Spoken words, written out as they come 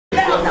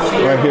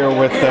We're here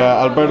with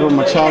Alberto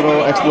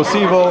Machado,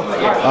 Explosivo.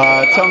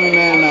 Tell me,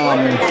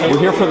 man, we're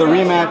here for the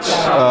rematch,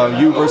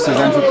 you versus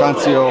Andrew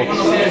Cancio.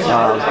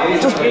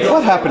 Just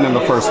what happened in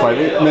the first fight?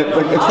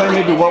 Explain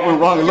maybe what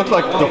went wrong. It looked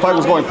like the fight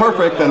was going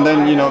perfect, and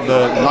then, you know,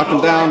 knocked him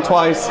down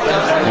twice,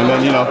 and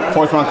then, you know,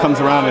 fourth round comes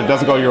around and it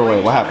doesn't go your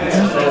way. What happens?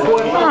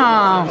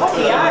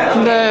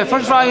 The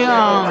first fight,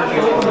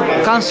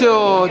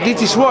 Cancio did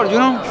his work, you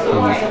know.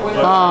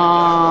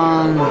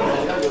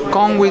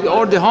 Come with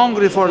all the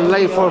hungry for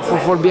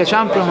be a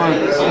champion.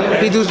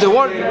 He does the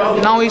work.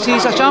 Now he's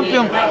a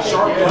champion.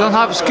 Don't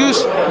have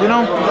excuse, you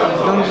know.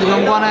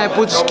 Don't wanna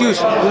put excuse,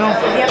 you know.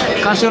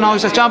 Cancio now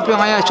is a champion.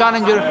 I am a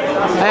challenger.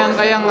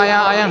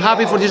 I am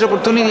happy for this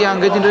opportunity.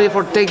 I'm getting ready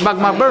for take back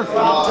my belt.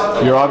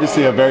 You're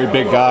obviously a very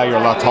big guy. You're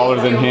a lot taller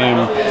than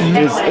him.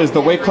 Is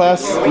the weight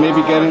class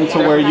maybe getting to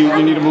where you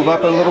need to move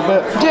up a little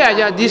bit?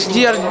 Yeah. This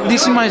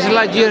is my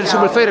last year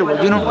super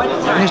featherweight, you know.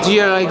 Next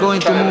year I'm going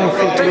to move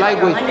to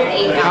lightweight.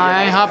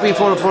 I'm happy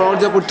for all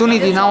the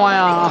opportunity. Now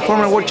I'm a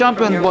former world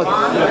champion, but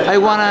I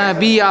want to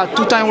be a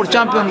two-time world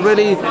champion.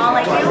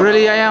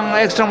 Really, I am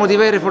extra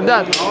motivated for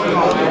that.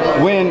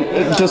 When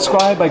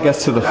describe, I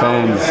guess, to the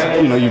fans,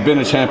 you know, you've been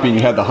a champion,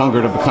 you had the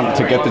hunger to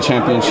get the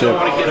championship,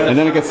 and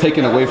then it gets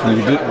taken away from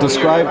you.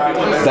 Describe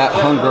that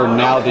hunger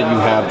now that you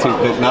have,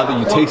 now that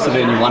you tasted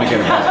it and you want to get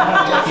it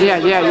back.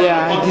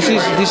 Yeah. This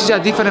is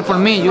different for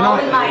me, you know.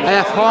 I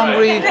have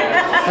hungry.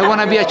 I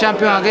want to be a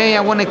champion again. I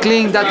want to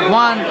clean that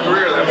one.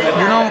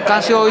 You know,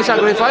 Cancio is a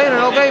great fighter,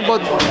 okay,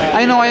 but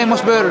I know I am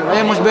much better. I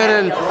am much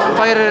better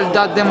fighter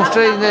that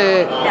demonstrated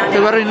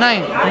February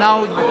 9th.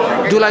 Now,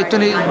 July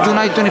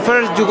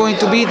 21st, you're going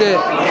to be the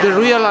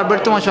real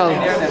Alberto Machado.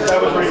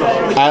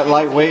 At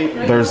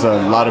lightweight, there's a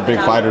lot of big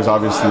fighters,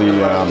 obviously.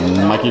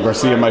 Mikey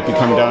Garcia might be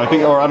coming down, I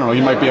think, or I don't know,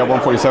 he might be at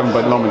 147,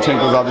 but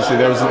Lomachenko's obviously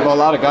there. There's a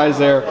lot of guys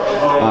there.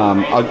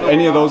 Are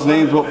any of those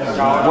names,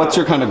 what's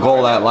your kind of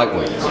goal at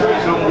lightweight?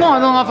 No, I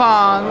don't have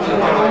a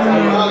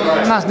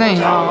nice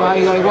name.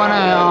 I want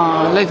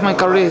to live my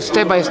career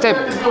step by step.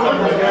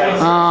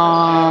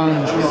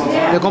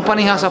 The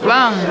company has a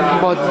plan,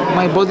 but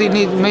my body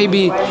needs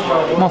maybe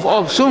move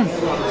up soon.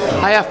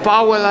 I have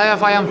power.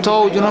 I am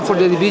told, you know, for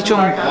the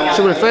division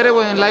super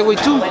featherweight and lightweight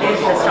too.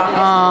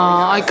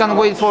 I can't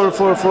wait for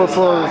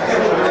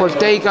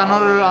take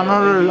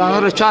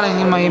another challenge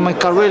in my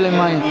career, in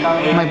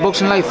my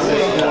boxing life.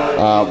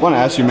 I want to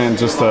ask you, man,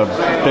 just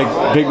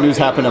big news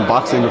happened in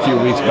boxing a few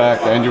weeks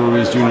back. Andrew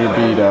Ruiz Jr.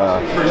 beat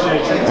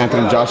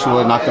Anthony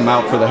Joshua, knocked him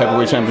out for the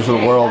heavyweight championship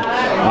of the world.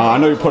 I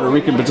know you're Puerto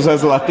Rican, but just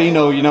as a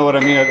Latino, you know what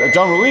I mean.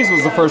 John Ruiz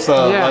was the first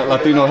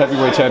Latino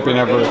heavyweight champion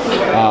ever.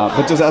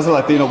 But just as a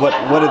Latino,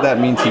 what did that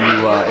mean to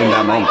you in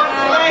that moment?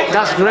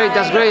 That's great.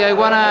 I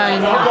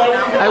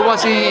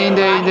was in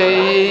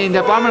the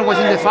apartment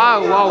watching the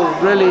fight. Wow,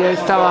 really, I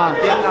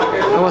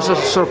was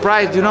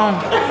surprised, you know.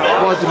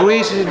 What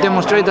Ruiz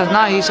demonstrated that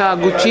night. He's a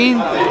good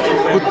chin,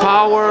 good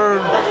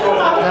power,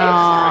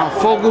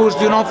 focus,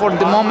 you know, for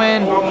the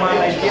moment.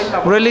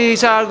 Really,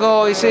 it's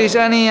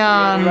any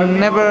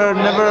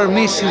never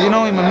miss, you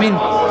know, in my mean.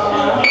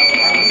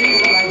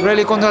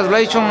 Really,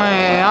 congratulations,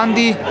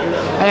 Andy.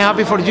 I'm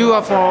happy for you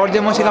and for all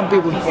the Mexican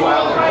people.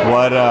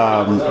 What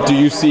do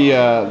you see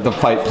the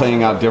fight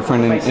playing out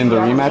different in the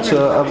rematch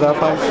of that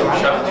fight?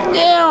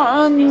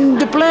 Yeah, and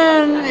the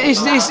plan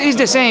is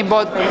the same,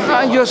 but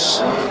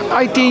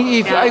I think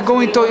if I go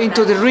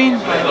into the ring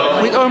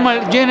with all my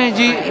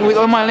energy,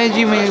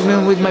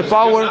 with my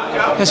power,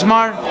 and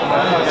smart,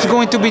 it's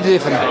going to be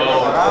different.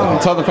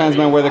 Tell the fans,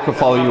 man, where they could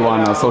follow you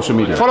on social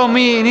media. Follow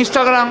me on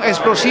Instagram,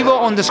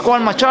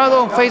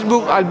 Explosivo_Machado,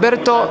 Facebook,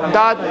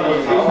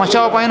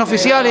 Alberto.Machado Página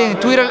Oficial, y en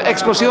Twitter,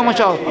 Explosivo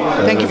Machado.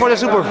 Thank you for the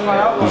support.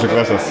 Muchas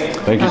gracias.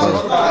 Thank you,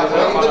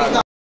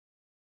 brother.